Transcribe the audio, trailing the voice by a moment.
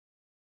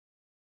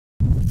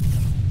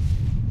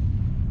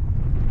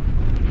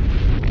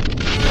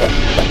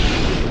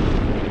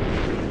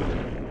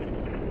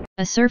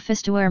A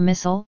surface-to-air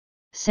missile,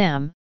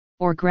 SAM,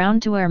 or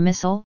ground-to-air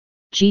missile,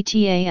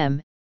 GTAM,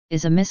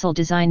 is a missile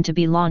designed to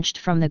be launched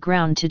from the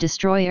ground to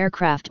destroy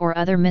aircraft or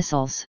other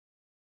missiles.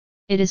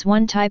 It is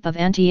one type of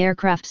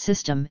anti-aircraft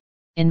system.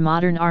 In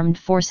modern armed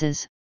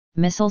forces,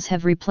 missiles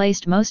have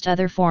replaced most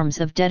other forms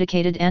of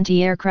dedicated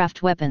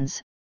anti-aircraft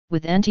weapons,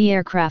 with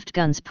anti-aircraft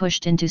guns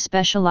pushed into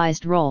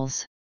specialized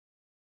roles.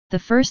 The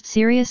first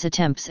serious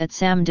attempts at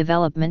SAM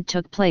development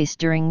took place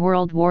during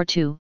World War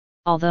II,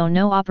 although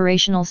no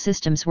operational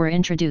systems were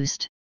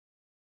introduced.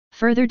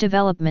 Further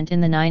development in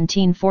the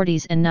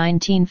 1940s and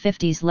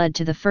 1950s led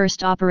to the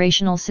first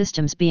operational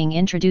systems being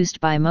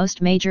introduced by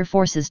most major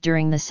forces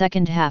during the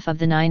second half of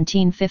the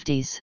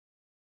 1950s.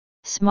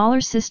 Smaller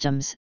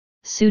systems,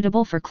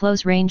 suitable for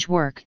close-range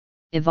work,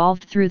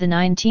 evolved through the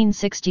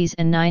 1960s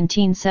and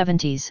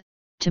 1970s,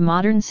 to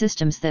modern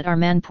systems that are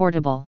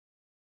man-portable.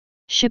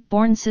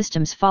 Shipborne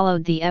systems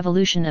followed the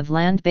evolution of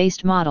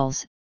land-based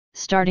models,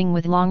 starting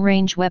with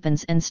long-range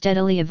weapons and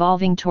steadily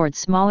evolving towards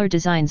smaller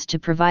designs to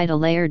provide a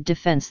layered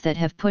defense that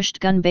have pushed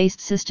gun-based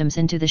systems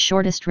into the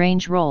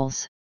shortest-range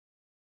roles.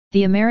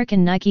 The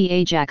American Nike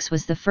Ajax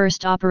was the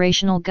first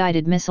operational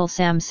guided missile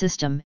SAM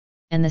system,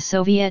 and the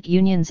Soviet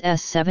Union's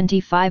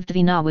S-75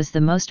 Dvina was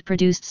the most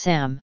produced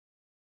SAM.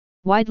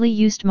 Widely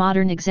used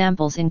modern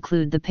examples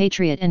include the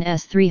Patriot and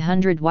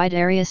S-300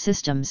 wide-area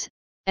systems,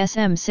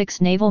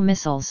 SM-6 naval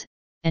missiles,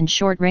 and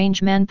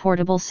short-range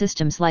man-portable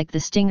systems like the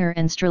Stinger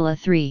and Strela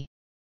 3.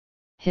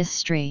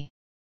 History.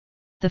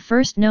 The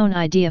first known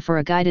idea for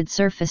a guided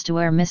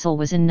surface-to-air missile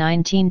was in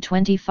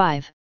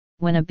 1925,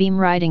 when a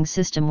beam-riding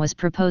system was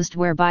proposed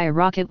whereby a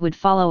rocket would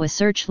follow a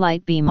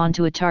searchlight beam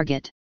onto a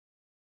target.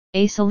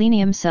 A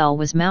selenium cell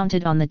was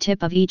mounted on the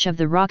tip of each of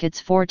the rocket's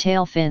 4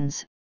 tail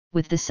fins,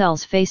 with the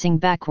cells facing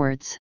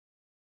backwards.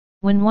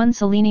 When one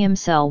selenium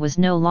cell was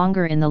no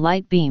longer in the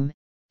light beam,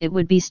 it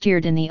would be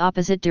steered in the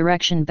opposite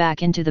direction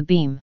back into the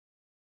beam.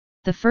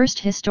 The first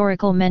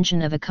historical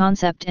mention of a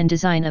concept and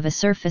design of a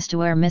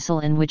surface-to-air missile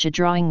in which a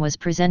drawing was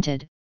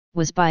presented,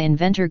 was by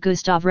inventor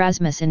Gustav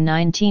Rasmus in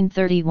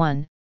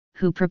 1931,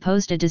 who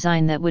proposed a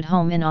design that would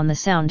home in on the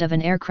sound of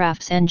an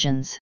aircraft's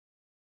engines.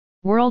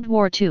 World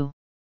War II.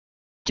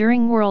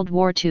 During World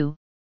War II,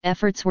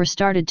 efforts were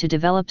started to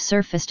develop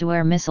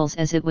surface-to-air missiles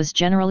as it was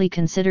generally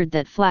considered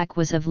that flak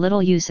was of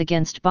little use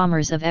against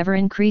bombers of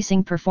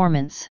ever-increasing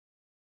performance.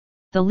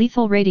 The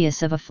lethal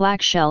radius of a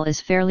flak shell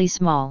is fairly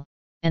small,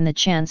 and the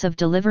chance of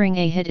delivering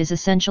a hit is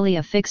essentially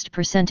a fixed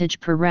percentage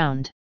per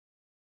round.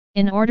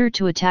 In order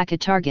to attack a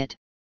target,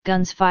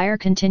 guns fire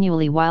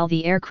continually while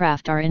the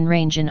aircraft are in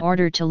range in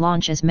order to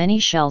launch as many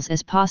shells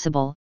as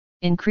possible,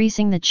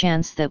 increasing the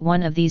chance that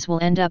one of these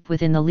will end up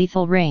within the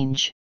lethal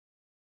range.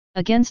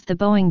 Against the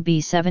Boeing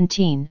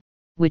B-17,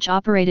 which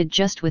operated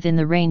just within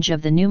the range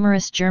of the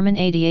numerous German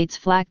 88's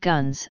flak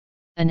guns,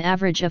 an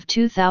average of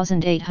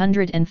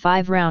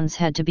 2,805 rounds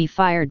had to be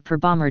fired per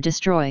bomber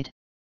destroyed.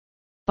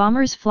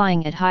 Bombers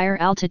flying at higher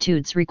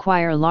altitudes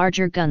require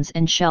larger guns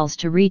and shells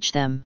to reach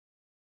them.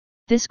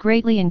 This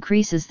greatly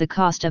increases the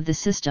cost of the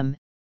system,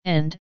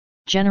 and,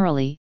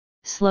 generally,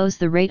 slows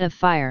the rate of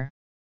fire.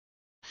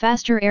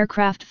 Faster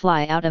aircraft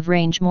fly out of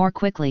range more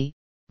quickly,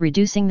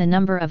 reducing the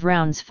number of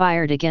rounds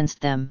fired against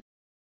them.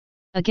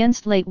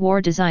 Against late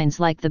war designs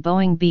like the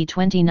Boeing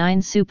B-29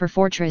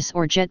 Superfortress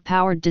or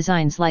jet-powered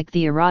designs like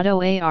the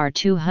Arado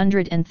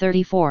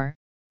AR-234,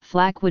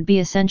 flak would be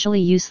essentially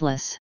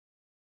useless.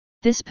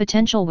 This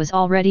potential was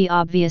already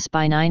obvious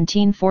by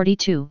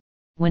 1942,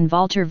 when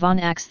Walter von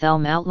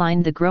Axthelm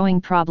outlined the growing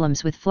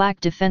problems with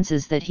flak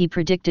defenses that he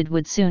predicted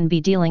would soon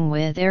be dealing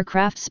with.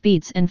 Aircraft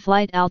speeds and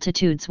flight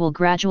altitudes will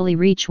gradually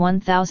reach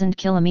 1,000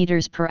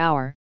 km per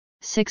hour,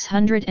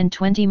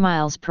 620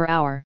 miles per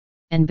hour,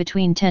 and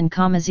between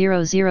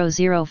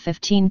 10,000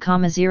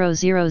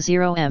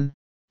 15,000 m,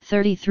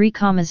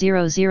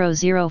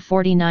 33,000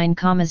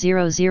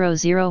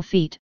 49,000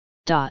 feet.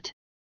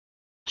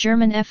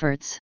 German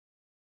efforts.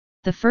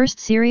 The first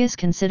serious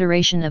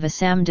consideration of a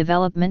SAM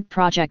development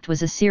project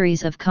was a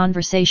series of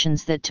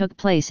conversations that took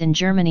place in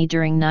Germany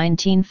during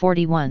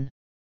 1941.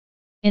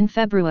 In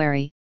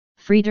February,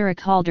 Friedrich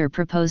Halder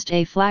proposed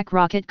a flak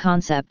rocket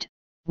concept,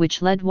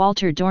 which led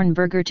Walter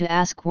Dornberger to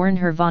ask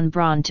Wernher von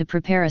Braun to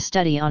prepare a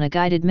study on a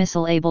guided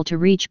missile able to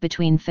reach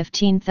between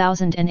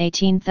 15,000 and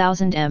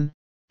 18,000 m,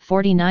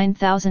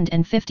 49,000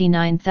 and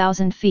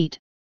 59,000 feet,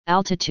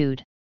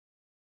 altitude.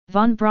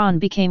 Von Braun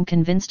became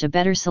convinced a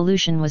better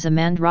solution was a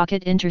manned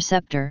rocket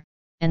interceptor,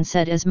 and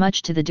said as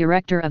much to the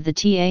director of the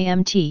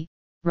TAMT,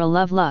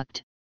 Rolf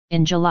Lucht,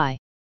 in July.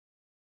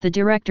 The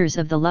directors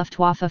of the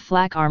Luftwaffe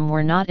flak arm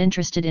were not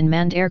interested in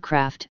manned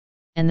aircraft,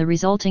 and the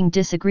resulting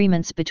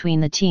disagreements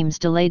between the teams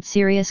delayed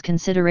serious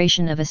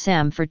consideration of a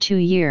SAM for 2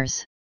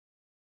 years.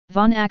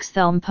 Von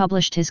Axthelm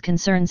published his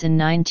concerns in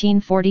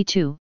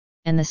 1942,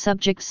 and the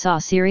subject saw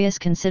serious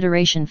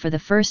consideration for the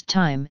first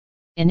time.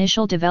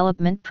 Initial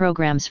development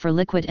programs for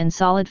liquid and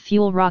solid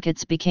fuel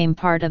rockets became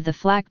part of the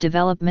flak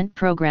development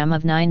program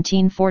of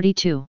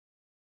 1942.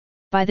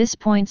 By this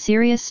point,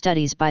 serious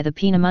studies by the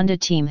Peenemünde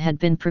team had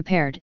been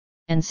prepared,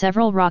 and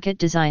several rocket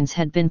designs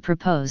had been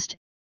proposed,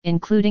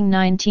 including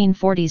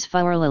 1940's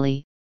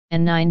Feuerlily,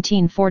 and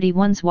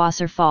 1941's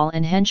Wasserfall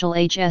and Henschel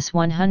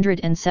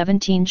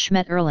HS-117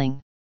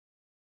 Schmetterling.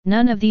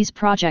 None of these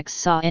projects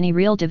saw any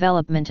real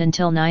development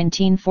until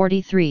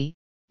 1943,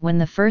 when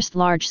the first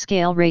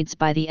large-scale raids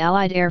by the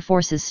Allied air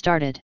forces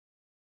started.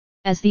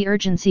 As the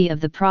urgency of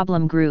the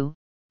problem grew,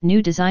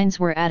 new designs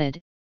were added,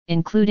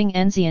 including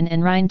Enzian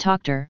and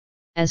Rheintochter,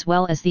 as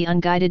well as the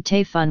unguided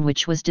Taifun,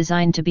 which was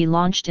designed to be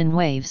launched in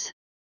waves.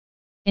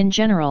 In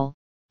general,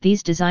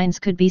 these designs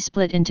could be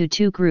split into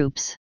two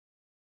groups.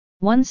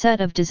 One set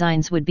of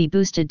designs would be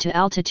boosted to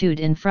altitude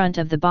in front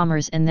of the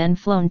bombers and then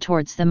flown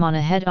towards them on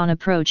a head-on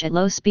approach at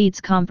low speeds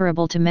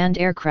comparable to manned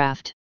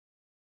aircraft.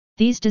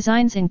 These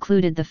designs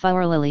included the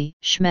Feuerlily,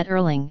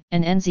 Schmetterling,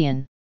 and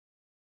Enzian.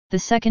 The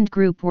second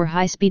group were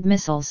high-speed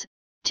missiles,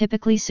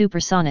 typically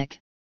supersonic,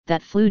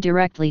 that flew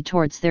directly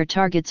towards their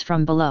targets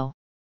from below.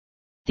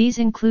 These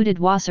included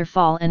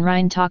Wasserfall and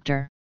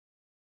Rheintochter.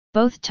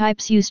 Both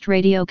types used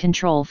radio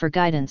control for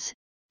guidance,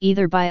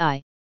 either by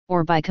eye,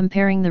 or by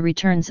comparing the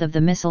returns of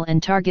the missile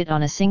and target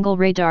on a single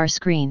radar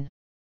screen.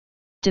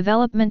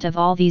 Development of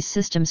all these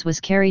systems was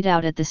carried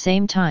out at the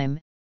same time,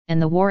 and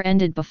the war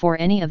ended before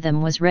any of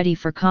them was ready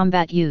for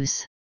combat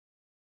use.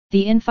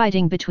 The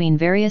infighting between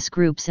various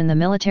groups in the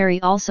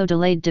military also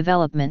delayed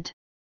development.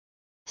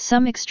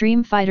 Some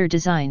extreme fighter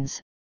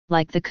designs,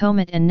 like the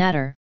Comet and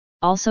Natter,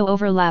 also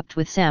overlapped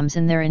with SAMs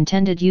in their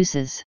intended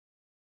uses.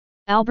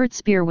 Albert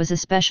Speer was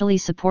especially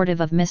supportive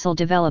of missile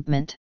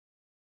development.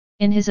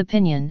 In his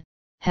opinion,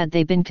 had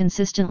they been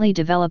consistently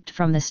developed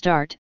from the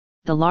start,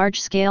 the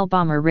large-scale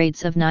bomber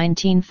raids of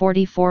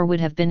 1944 would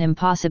have been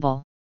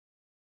impossible.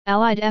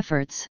 Allied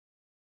efforts.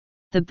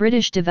 The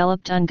British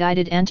developed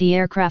unguided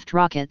anti-aircraft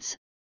rockets,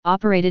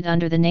 operated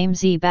under the name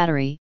Z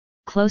Battery,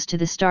 close to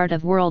the start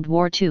of World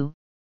War II,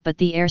 but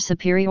the air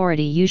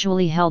superiority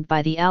usually held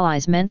by the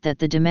Allies meant that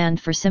the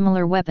demand for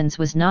similar weapons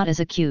was not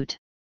as acute.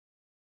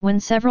 When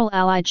several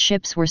Allied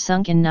ships were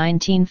sunk in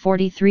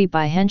 1943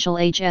 by Henschel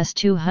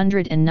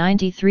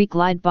HS-293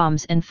 glide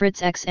bombs and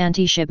Fritz X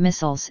anti-ship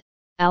missiles,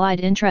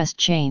 Allied interest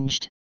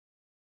changed.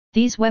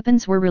 These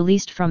weapons were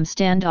released from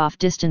standoff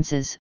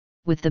distances,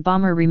 with the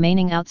bomber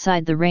remaining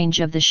outside the range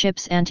of the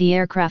ship's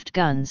anti-aircraft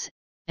guns,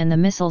 and the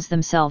missiles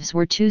themselves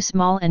were too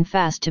small and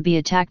fast to be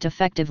attacked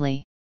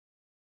effectively.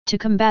 To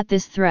combat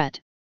this threat,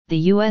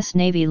 the U.S.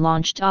 Navy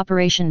launched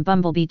Operation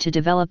Bumblebee to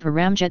develop a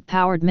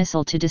ramjet-powered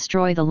missile to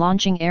destroy the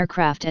launching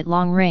aircraft at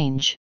long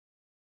range.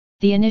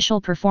 The initial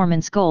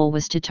performance goal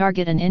was to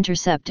target an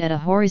intercept at a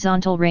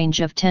horizontal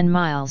range of 10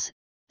 miles,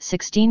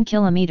 16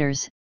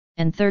 kilometers,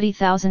 and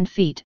 30,000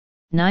 feet,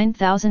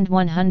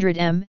 9,100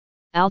 m,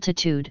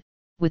 altitude,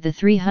 with a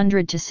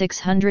 300 to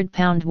 600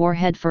 pound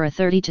warhead for a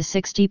 30 to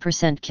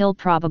 60% kill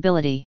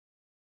probability.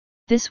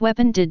 This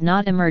weapon did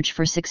not emerge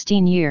for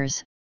 16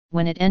 years,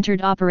 when it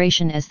entered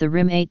operation as the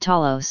RIM-8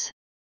 Talos.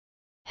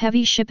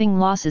 Heavy shipping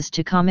losses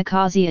to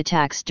kamikaze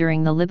attacks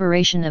during the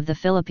liberation of the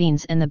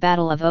Philippines and the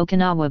Battle of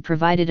Okinawa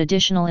provided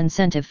additional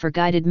incentive for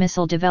guided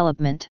missile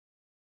development.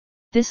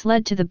 This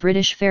led to the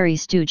British ferry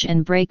stooge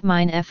and brake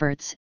mine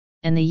efforts,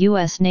 and the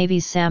U.S.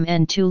 Navy's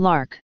SAM-N2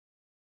 Lark.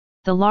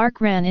 The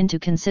Lark ran into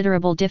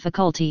considerable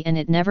difficulty and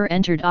it never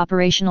entered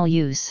operational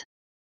use.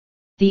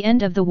 The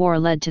end of the war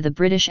led to the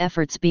British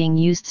efforts being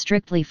used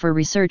strictly for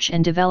research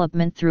and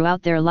development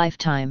throughout their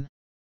lifetime.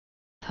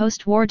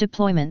 Post-war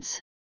deployments.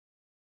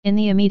 In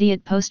the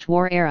immediate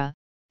post-war era,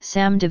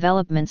 SAM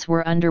developments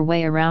were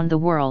underway around the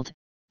world,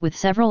 with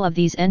several of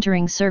these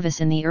entering service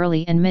in the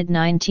early and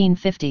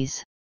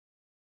mid-1950s.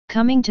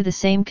 Coming to the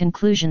same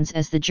conclusions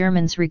as the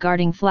Germans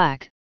regarding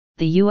flak,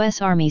 the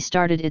U.S. Army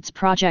started its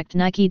Project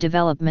Nike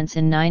developments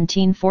in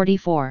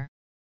 1944.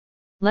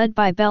 Led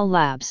by Bell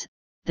Labs,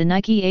 the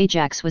Nike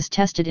Ajax was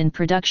tested in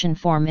production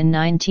form in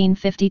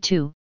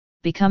 1952,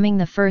 becoming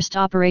the first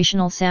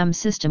operational SAM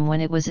system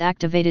when it was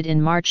activated in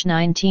March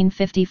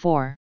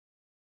 1954.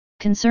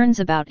 Concerns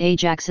about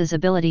Ajax's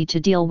ability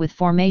to deal with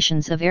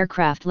formations of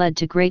aircraft led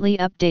to greatly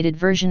updated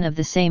version of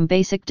the same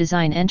basic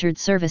design entered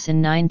service in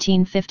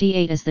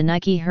 1958 as the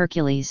Nike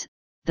Hercules,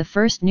 the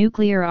first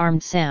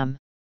nuclear-armed SAM.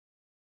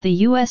 The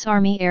U.S.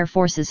 Army Air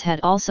Forces had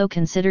also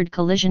considered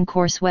collision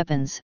course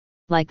weapons,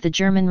 like the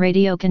German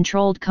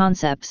radio-controlled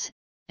concepts,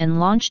 and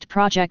launched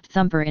Project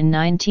Thumper in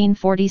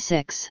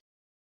 1946.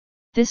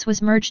 This was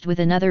merged with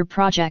another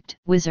project,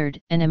 Wizard,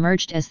 and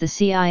emerged as the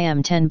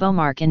CIM-10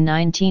 Beaumark in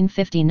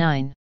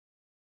 1959.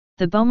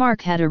 The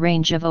Beaumark had a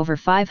range of over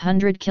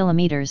 500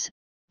 kilometers,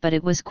 but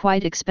it was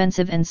quite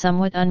expensive and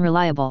somewhat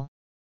unreliable.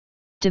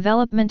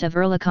 Development of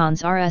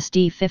Oerlikon's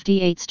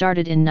RSD-58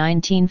 started in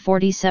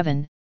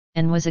 1947,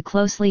 and was a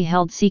closely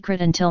held secret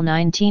until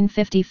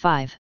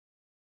 1955.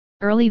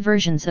 Early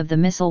versions of the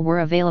missile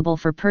were available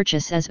for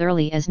purchase as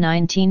early as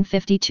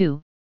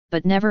 1952,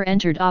 but never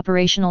entered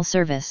operational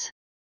service.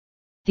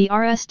 The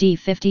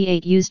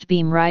RSD-58 used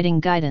beam riding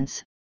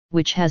guidance,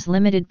 which has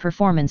limited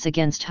performance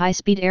against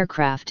high-speed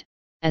aircraft,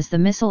 as the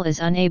missile is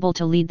unable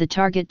to lead the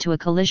target to a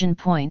collision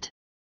point.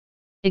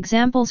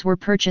 Examples were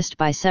purchased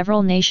by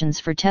several nations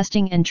for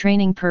testing and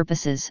training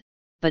purposes,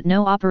 but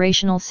no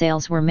operational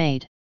sales were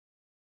made.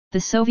 The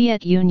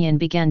Soviet Union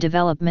began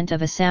development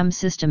of a SAM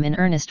system in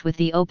earnest with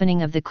the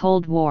opening of the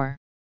Cold War.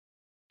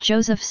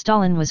 Joseph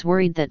Stalin was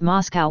worried that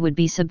Moscow would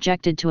be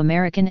subjected to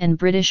American and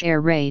British air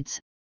raids,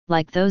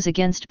 like those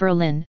against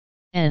Berlin,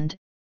 and,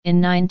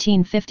 in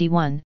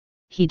 1951,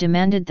 he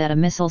demanded that a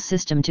missile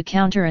system to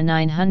counter a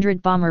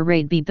 900 bomber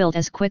raid be built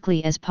as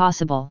quickly as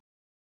possible.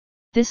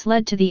 This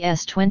led to the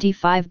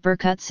S-25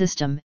 Berkut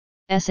system,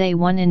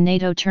 SA-1 in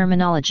NATO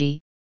terminology,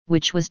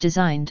 which was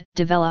designed,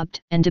 developed,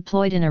 and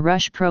deployed in a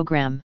rush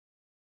program.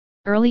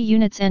 Early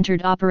units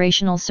entered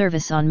operational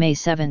service on May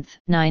 7,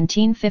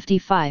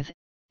 1955,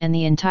 and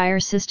the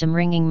entire system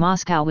ringing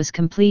Moscow was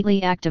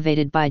completely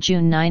activated by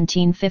June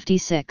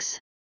 1956.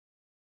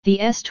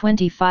 The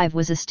S-25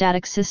 was a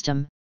static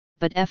system,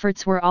 but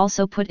efforts were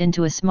also put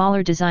into a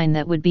smaller design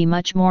that would be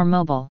much more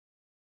mobile.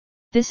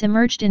 This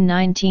emerged in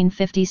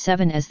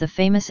 1957 as the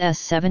famous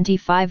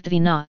S-75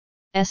 Dvina,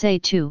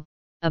 SA-2,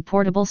 a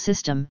portable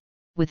system,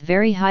 with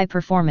very high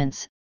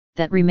performance,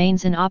 that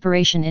remains in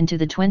operation into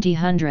the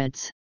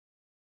 2000s.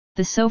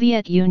 The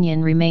Soviet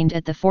Union remained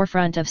at the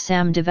forefront of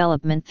SAM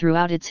development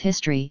throughout its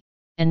history,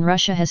 and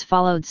Russia has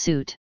followed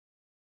suit.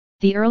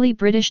 The early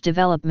British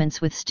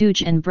developments with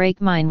Stooge and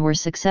Brake Mine were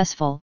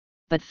successful,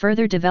 but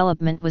further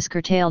development was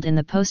curtailed in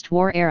the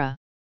post-war era.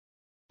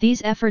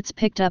 These efforts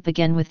picked up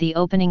again with the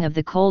opening of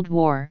the Cold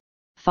War,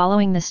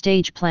 following the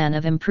stage plan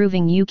of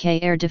improving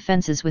UK air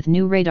defences with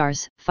new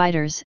radars,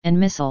 fighters, and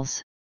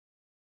missiles.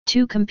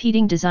 Two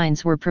competing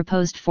designs were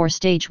proposed for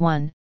Stage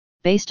 1,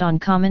 based on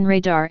common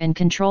radar and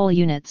control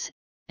units,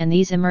 and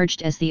these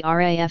emerged as the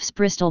RAF's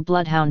Bristol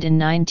Bloodhound in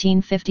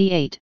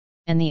 1958,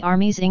 and the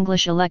Army's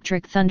English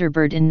Electric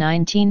Thunderbird in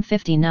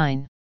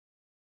 1959.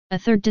 A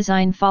third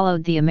design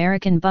followed the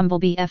American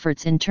Bumblebee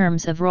efforts in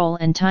terms of role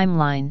and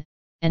timeline,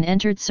 and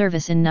entered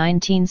service in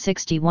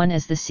 1961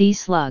 as the Sea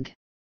Slug.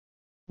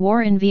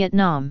 War in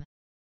Vietnam.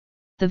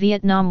 The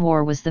Vietnam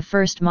War was the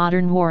first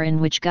modern war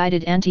in which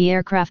guided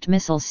anti-aircraft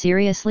missiles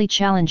seriously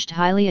challenged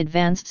highly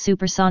advanced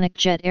supersonic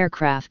jet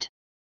aircraft.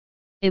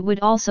 It would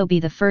also be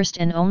the first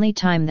and only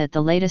time that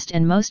the latest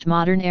and most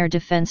modern air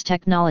defense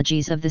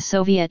technologies of the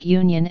Soviet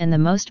Union and the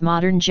most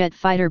modern jet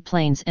fighter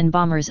planes and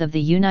bombers of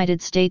the United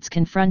States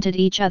confronted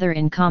each other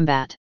in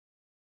combat.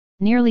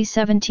 Nearly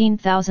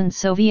 17,000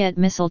 Soviet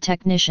missile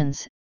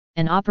technicians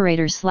and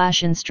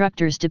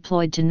operators/instructors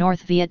deployed to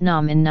North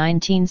Vietnam in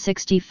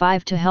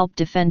 1965 to help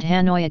defend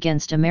Hanoi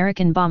against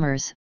American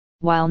bombers,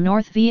 while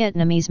North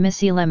Vietnamese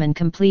missilemen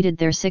completed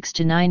their 6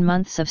 to 9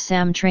 months of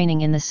SAM training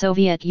in the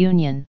Soviet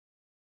Union.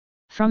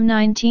 From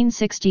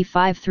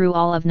 1965 through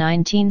all of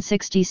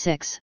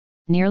 1966,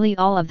 nearly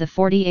all of the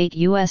 48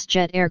 U.S.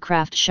 jet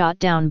aircraft shot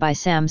down by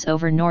SAMs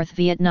over North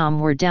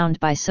Vietnam were downed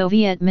by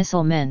Soviet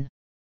missile men.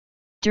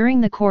 During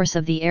the course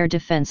of the air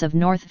defense of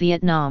North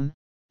Vietnam,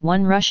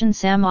 one Russian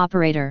SAM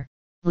operator,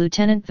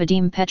 Lieutenant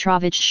Vadim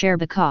Petrovich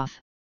Sherbakov,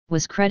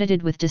 was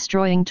credited with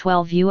destroying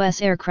 12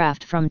 U.S.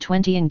 aircraft from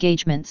 20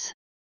 engagements.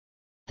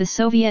 The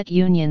Soviet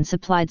Union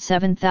supplied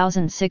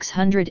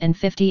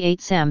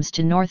 7,658 SAMs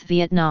to North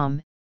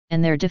Vietnam,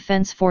 and their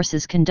defense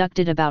forces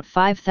conducted about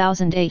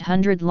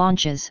 5,800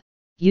 launches,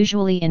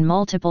 usually in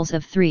multiples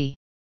of 3.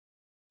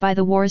 By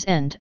the war's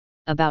end,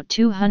 about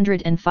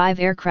 205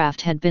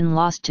 aircraft had been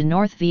lost to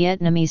North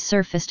Vietnamese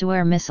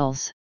surface-to-air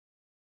missiles.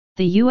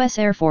 The U.S.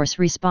 Air Force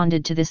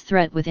responded to this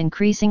threat with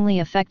increasingly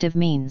effective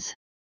means.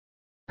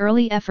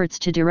 Early efforts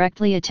to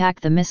directly attack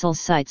the missile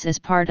sites as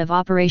part of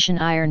Operation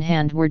Iron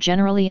Hand were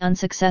generally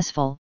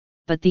unsuccessful,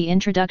 but the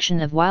introduction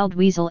of Wild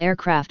Weasel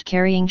aircraft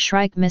carrying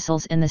Shrike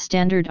missiles and the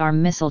Standard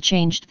Arm missile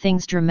changed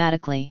things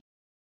dramatically.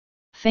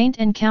 Feint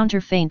and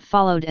counter-feint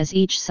followed as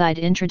each side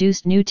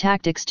introduced new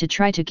tactics to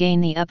try to gain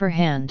the upper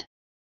hand.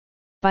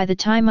 By the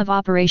time of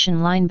Operation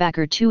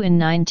Linebacker II in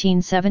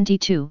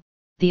 1972,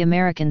 the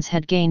Americans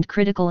had gained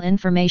critical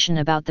information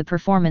about the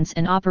performance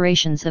and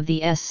operations of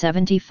the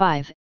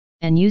S-75,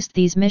 and used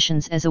these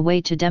missions as a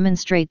way to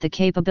demonstrate the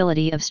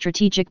capability of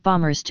strategic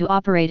bombers to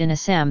operate in a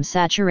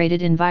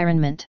SAM-saturated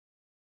environment.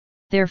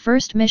 Their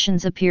first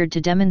missions appeared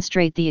to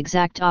demonstrate the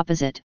exact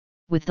opposite,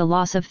 with the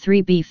loss of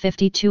 3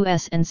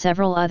 B-52s and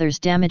several others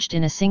damaged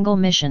in a single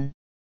mission.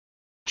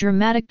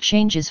 Dramatic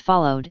changes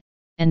followed,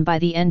 and by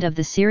the end of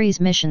the series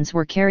missions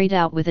were carried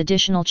out with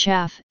additional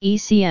chaff,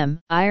 ECM,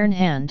 Iron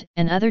Hand,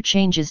 and other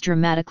changes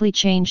dramatically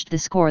changed the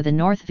score. The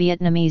North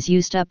Vietnamese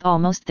used up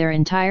almost their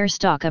entire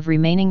stock of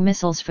remaining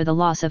missiles for the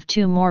loss of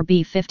 2 more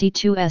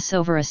B-52s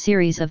over a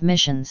series of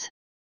missions.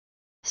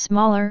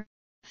 Smaller,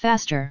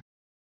 faster.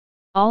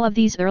 All of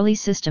these early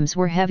systems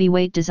were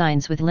heavyweight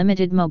designs with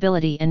limited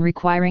mobility and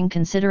requiring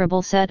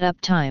considerable setup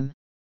time.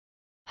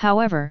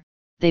 However,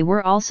 they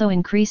were also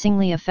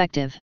increasingly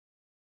effective.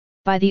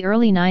 By the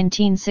early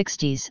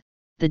 1960s,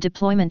 the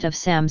deployment of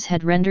SAMs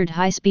had rendered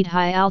high-speed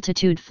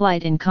high-altitude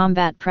flight in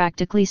combat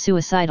practically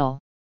suicidal.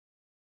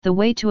 The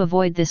way to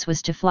avoid this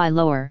was to fly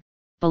lower,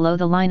 below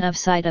the line of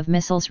sight of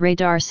missiles'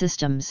 radar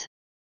systems.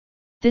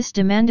 This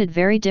demanded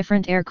very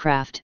different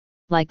aircraft,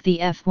 like the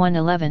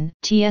F-111,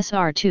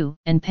 TSR-2,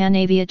 and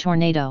Panavia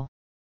Tornado.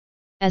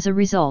 As a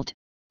result,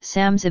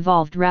 SAMs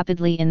evolved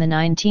rapidly in the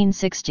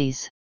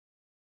 1960s.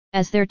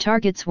 As their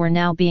targets were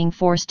now being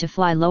forced to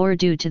fly lower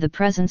due to the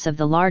presence of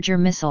the larger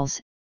missiles,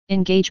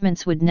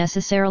 engagements would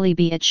necessarily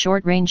be at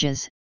short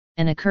ranges,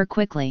 and occur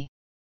quickly.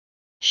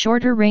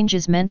 Shorter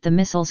ranges meant the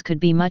missiles could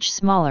be much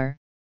smaller,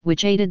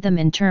 which aided them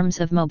in terms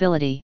of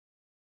mobility.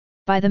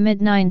 By the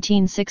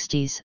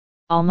mid-1960s,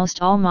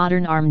 almost all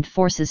modern armed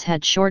forces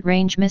had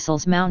short-range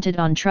missiles mounted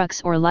on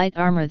trucks or light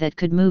armor that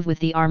could move with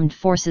the armed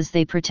forces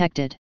they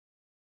protected.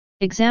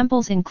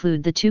 Examples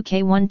include the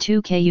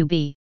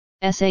 2K-12KUB,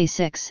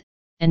 SA-6,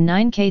 and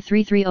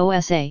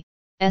 9K330SA,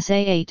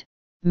 SA-8,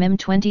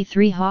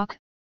 MIM-23 Hawk,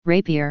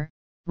 Rapier,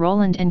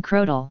 Roland and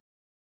Crotal.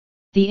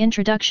 The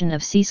introduction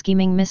of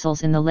sea-scheming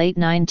missiles in the late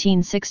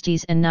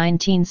 1960s and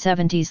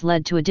 1970s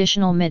led to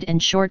additional mid-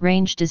 and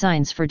short-range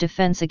designs for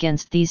defense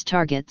against these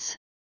targets.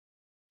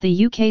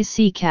 The UK's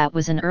Sea-Cat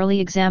was an early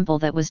example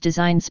that was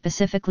designed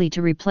specifically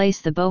to replace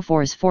the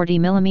Bofor's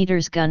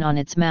 40mm gun on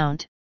its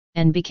mount,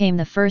 and became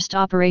the first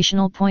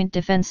operational point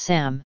defense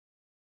SAM.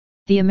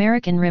 The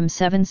American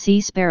RIM-7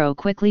 Sea Sparrow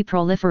quickly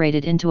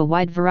proliferated into a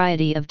wide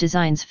variety of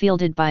designs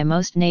fielded by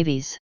most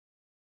navies.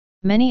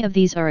 Many of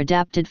these are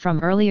adapted from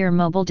earlier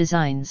mobile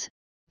designs,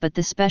 but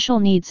the special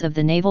needs of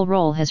the naval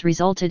role has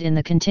resulted in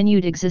the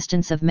continued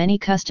existence of many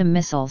custom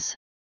missiles.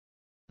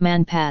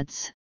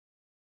 Manpads.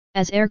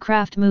 As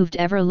aircraft moved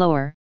ever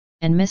lower,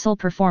 and missile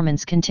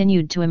performance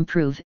continued to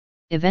improve,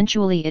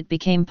 eventually it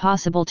became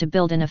possible to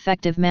build an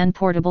effective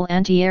man-portable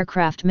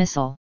anti-aircraft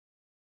missile.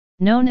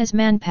 Known as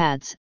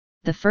manpads,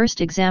 the first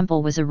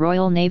example was a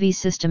Royal Navy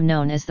system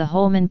known as the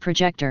Holman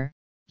projector,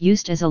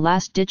 used as a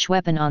last-ditch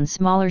weapon on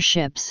smaller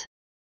ships.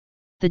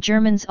 The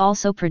Germans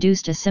also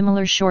produced a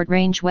similar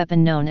short-range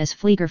weapon known as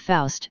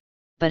Fliegerfaust,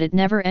 but it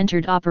never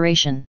entered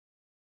operation.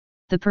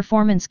 The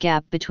performance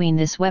gap between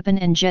this weapon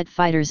and jet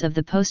fighters of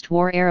the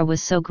post-war era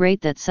was so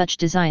great that such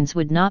designs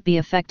would not be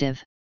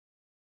effective.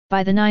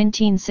 By the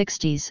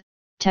 1960s,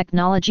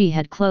 technology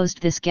had closed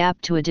this gap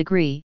to a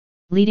degree,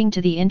 leading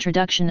to the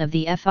introduction of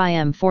the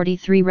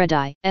FIM-43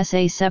 Redeye,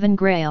 SA-7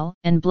 Grail,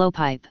 and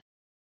Blowpipe.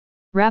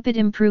 Rapid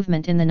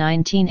improvement in the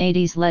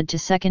 1980s led to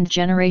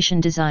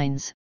second-generation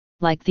designs,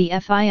 like the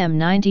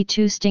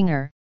FIM-92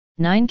 Stinger,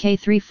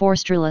 9K3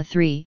 Forstrula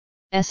 3,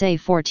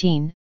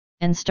 SA-14,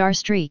 and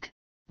Starstreak,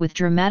 with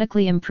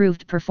dramatically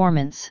improved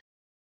performance.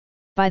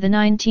 By the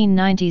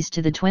 1990s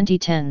to the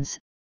 2010s,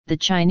 the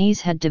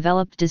Chinese had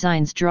developed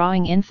designs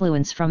drawing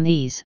influence from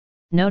these,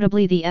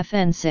 notably the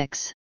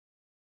FN-6.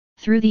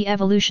 Through the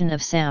evolution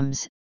of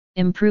SAMs,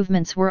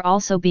 improvements were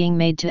also being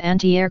made to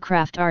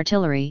anti-aircraft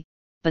artillery,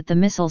 but the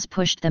missiles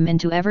pushed them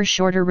into ever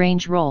shorter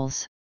range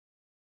roles.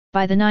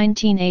 By the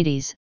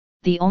 1980s,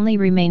 the only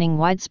remaining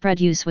widespread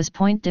use was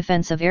point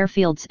defense of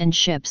airfields and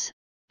ships,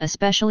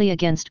 especially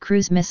against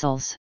cruise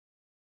missiles.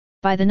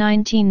 By the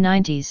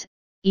 1990s,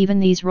 even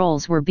these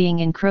roles were being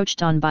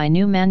encroached on by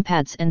new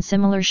manpads and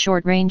similar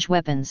short-range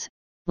weapons,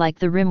 like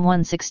the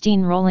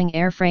RIM-116 rolling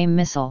airframe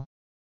missile.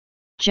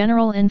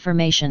 General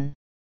information.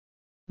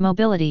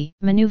 Mobility,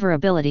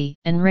 maneuverability,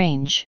 and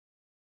range.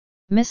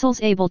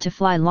 Missiles able to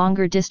fly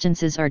longer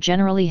distances are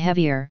generally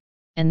heavier,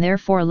 and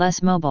therefore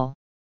less mobile.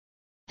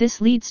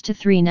 This leads to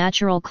three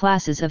natural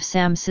classes of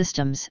SAM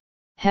systems: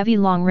 heavy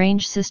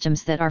long-range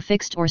systems that are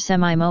fixed or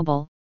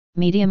semi-mobile,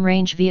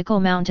 medium-range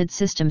vehicle-mounted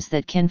systems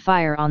that can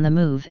fire on the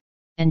move,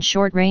 and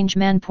short-range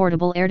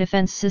man-portable air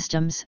defense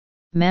systems,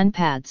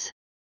 manpads.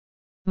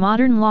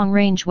 Modern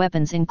long-range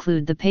weapons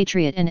include the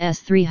Patriot and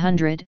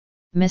S-300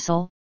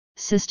 missile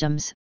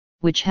systems,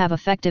 which have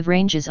effective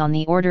ranges on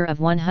the order of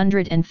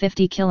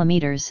 150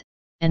 kilometers,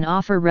 and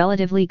offer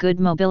relatively good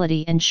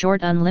mobility and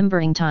short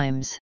unlimbering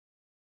times.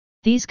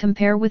 These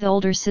compare with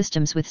older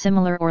systems with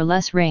similar or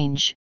less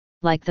range,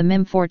 like the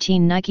MIM-14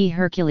 Nike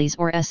Hercules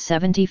or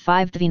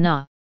S-75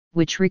 Dvina,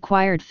 which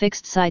required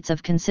fixed sights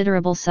of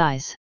considerable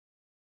size.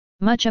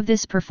 Much of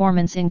this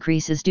performance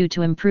increase is due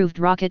to improved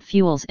rocket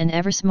fuels and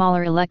ever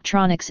smaller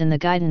electronics in the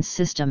guidance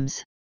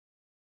systems.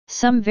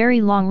 Some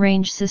very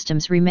long-range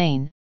systems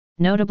remain,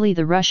 notably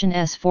the Russian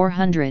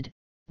S-400,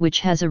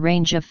 which has a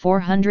range of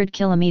 400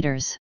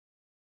 kilometers.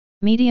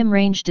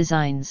 Medium-range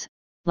designs,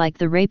 like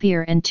the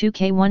Rapier and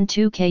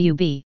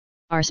 2K12KUB,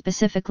 are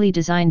specifically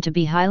designed to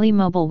be highly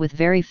mobile with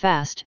very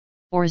fast,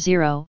 or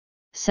zero,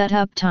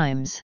 setup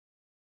times.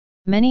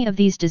 Many of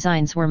these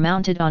designs were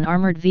mounted on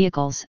armored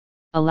vehicles,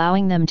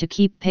 allowing them to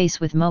keep pace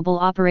with mobile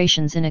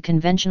operations in a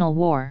conventional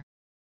war.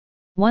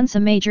 Once a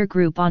major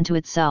group unto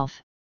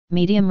itself,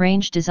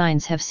 medium-range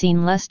designs have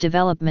seen less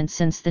development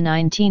since the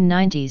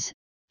 1990s,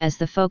 as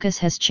the focus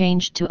has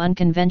changed to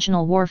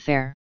unconventional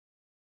warfare.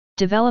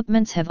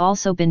 Developments have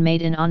also been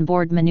made in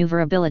onboard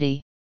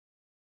maneuverability.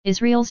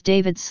 Israel's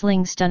David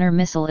Sling Stunner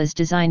missile is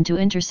designed to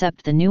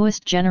intercept the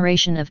newest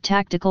generation of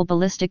tactical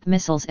ballistic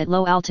missiles at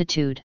low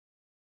altitude.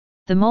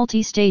 The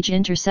multi-stage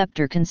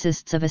interceptor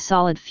consists of a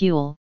solid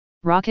fuel,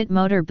 rocket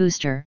motor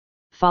booster,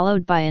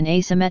 followed by an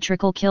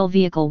asymmetrical kill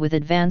vehicle with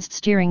advanced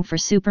steering for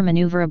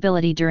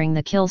supermaneuverability during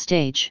the kill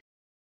stage.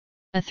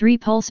 A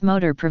 3-pulse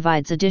motor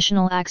provides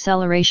additional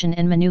acceleration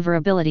and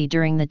maneuverability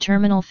during the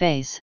terminal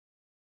phase.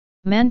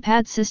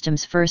 Manpad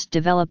systems first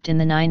developed in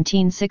the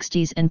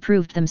 1960s and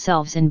proved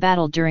themselves in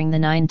battle during the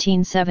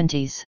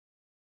 1970s.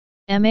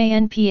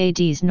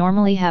 MANPADs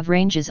normally have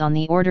ranges on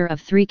the order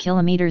of 3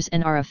 km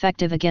and are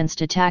effective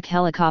against attack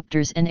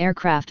helicopters and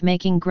aircraft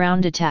making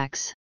ground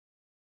attacks.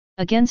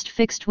 Against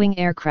fixed-wing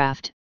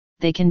aircraft,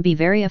 they can be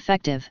very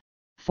effective,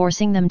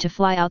 forcing them to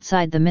fly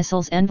outside the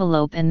missile's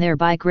envelope and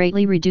thereby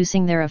greatly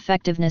reducing their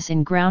effectiveness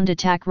in ground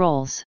attack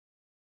roles.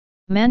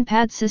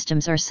 Manpad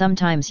systems are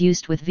sometimes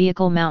used with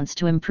vehicle mounts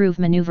to improve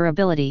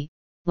maneuverability,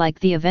 like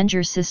the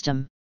Avenger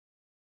system.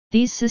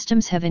 These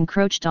systems have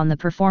encroached on the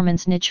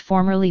performance niche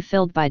formerly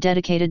filled by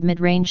dedicated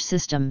mid-range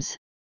systems.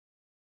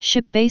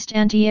 Ship-based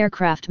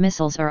anti-aircraft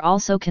missiles are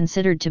also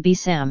considered to be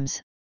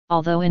SAMs,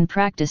 although in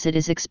practice it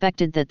is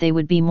expected that they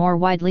would be more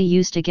widely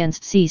used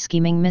against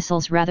sea-scheming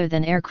missiles rather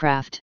than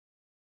aircraft.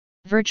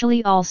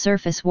 Virtually all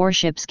surface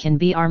warships can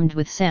be armed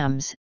with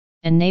SAMs,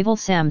 and naval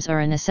SAMs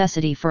are a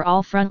necessity for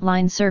all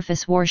frontline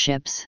surface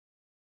warships.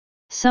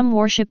 Some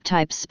warship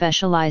types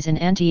specialize in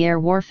anti-air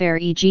warfare,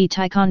 e.g.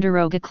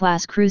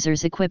 Ticonderoga-class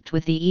cruisers equipped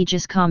with the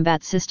Aegis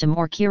Combat System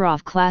or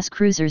Kirov-class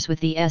cruisers with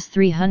the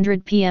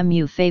S-300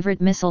 PMU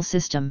Favorite Missile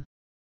System.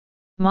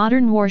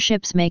 Modern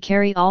warships may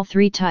carry all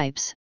three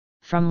types,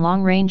 from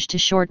long-range to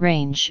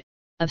short-range,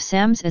 of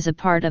SAMs as a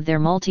part of their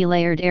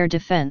multi-layered air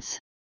defense.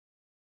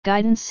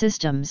 Guidance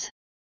systems.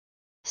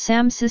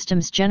 SAM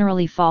systems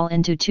generally fall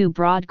into two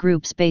broad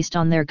groups based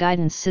on their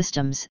guidance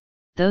systems,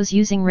 those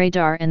using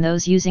radar and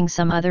those using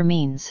some other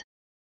means.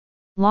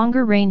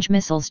 Longer-range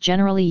missiles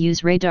generally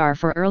use radar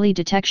for early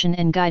detection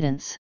and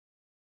guidance.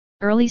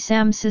 Early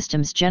SAM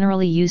systems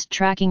generally used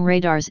tracking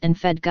radars and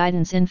fed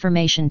guidance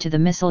information to the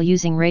missile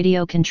using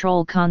radio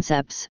control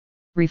concepts,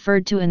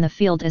 referred to in the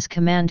field as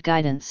command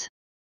guidance.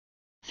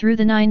 Through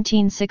the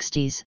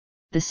 1960s,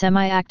 the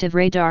semi-active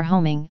radar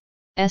homing,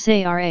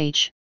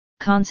 SARH,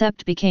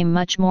 concept became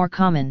much more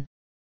common.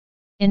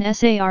 In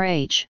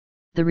SARH,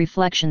 the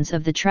reflections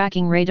of the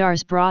tracking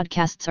radar's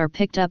broadcasts are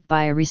picked up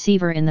by a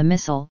receiver in the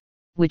missile,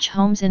 which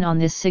homes in on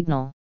this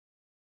signal.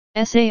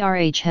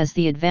 SARH has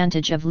the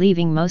advantage of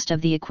leaving most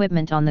of the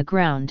equipment on the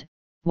ground,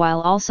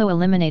 while also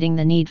eliminating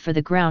the need for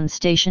the ground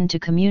station to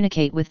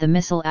communicate with the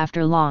missile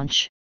after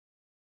launch.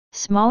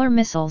 Smaller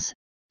missiles,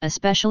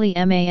 especially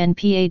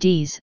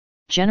MANPADs,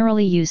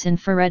 generally use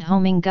infrared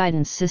homing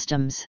guidance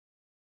systems.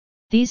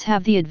 These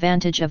have the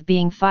advantage of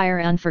being fire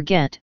and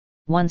forget.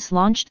 Once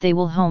launched, they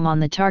will home on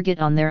the target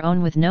on their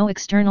own with no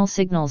external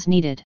signals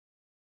needed.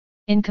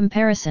 In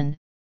comparison,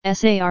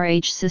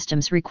 SARH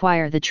systems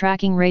require the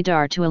tracking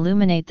radar to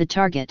illuminate the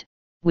target,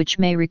 which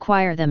may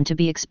require them to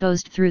be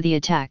exposed through the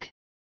attack.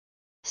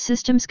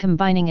 Systems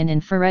combining an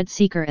infrared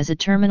seeker as a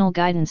terminal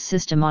guidance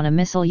system on a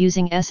missile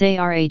using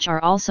SARH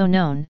are also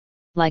known,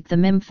 like the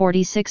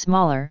MIM-46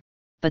 Mauler,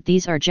 but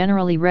these are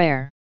generally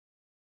rare.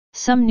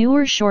 Some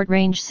newer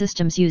short-range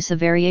systems use a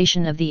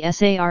variation of the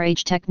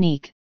SARH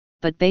technique,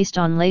 but based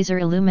on laser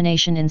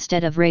illumination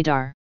instead of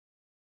radar.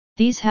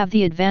 These have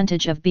the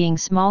advantage of being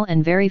small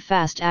and very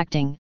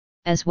fast-acting,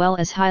 as well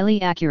as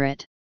highly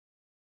accurate.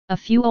 A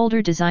few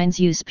older designs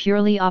use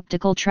purely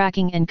optical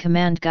tracking and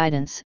command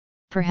guidance.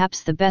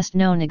 Perhaps the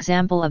best-known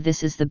example of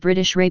this is the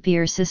British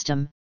Rapier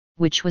system,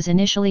 which was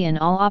initially an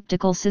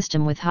all-optical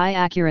system with high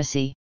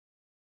accuracy.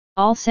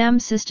 All SAM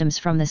systems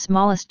from the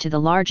smallest to the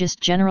largest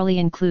generally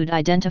include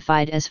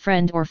identified as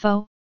friend or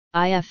foe,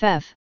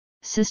 IFF,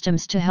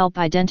 systems to help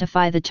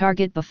identify the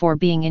target before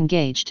being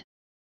engaged.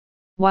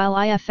 While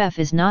IFF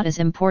is not as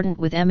important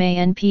with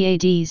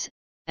MANPADs,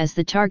 as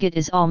the target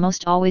is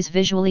almost always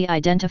visually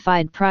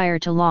identified prior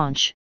to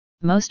launch,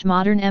 most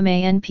modern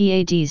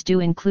MANPADs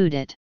do include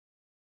it.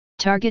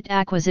 Target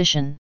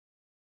acquisition.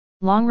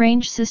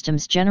 Long-range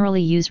systems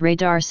generally use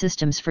radar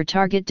systems for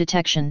target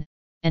detection,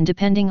 and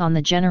depending on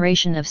the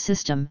generation of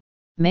system,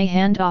 may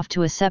hand off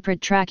to a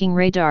separate tracking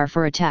radar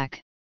for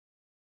attack.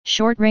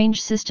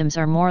 Short-range systems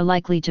are more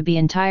likely to be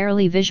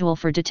entirely visual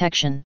for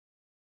detection.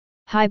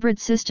 Hybrid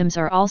systems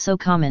are also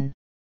common.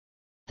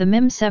 The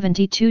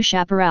MIM-72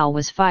 Chaparral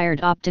was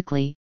fired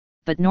optically,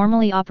 but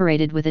normally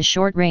operated with a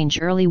short-range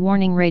early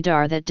warning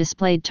radar that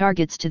displayed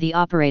targets to the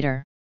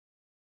operator.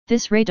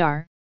 This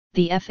radar,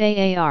 the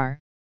FAAR,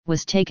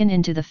 was taken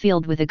into the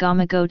field with a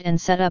gamma goat and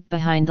set up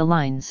behind the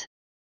lines.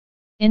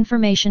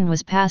 Information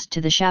was passed to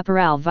the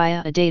Chaparral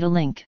via a data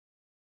link.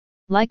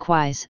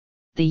 Likewise,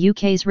 the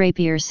UK's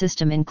Rapier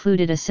system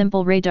included a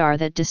simple radar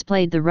that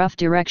displayed the rough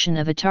direction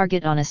of a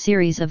target on a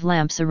series of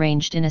lamps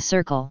arranged in a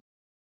circle.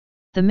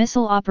 The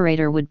missile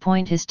operator would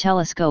point his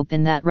telescope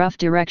in that rough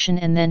direction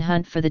and then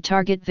hunt for the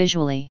target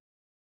visually.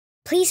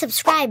 Please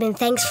subscribe and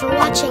thanks for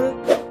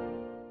watching.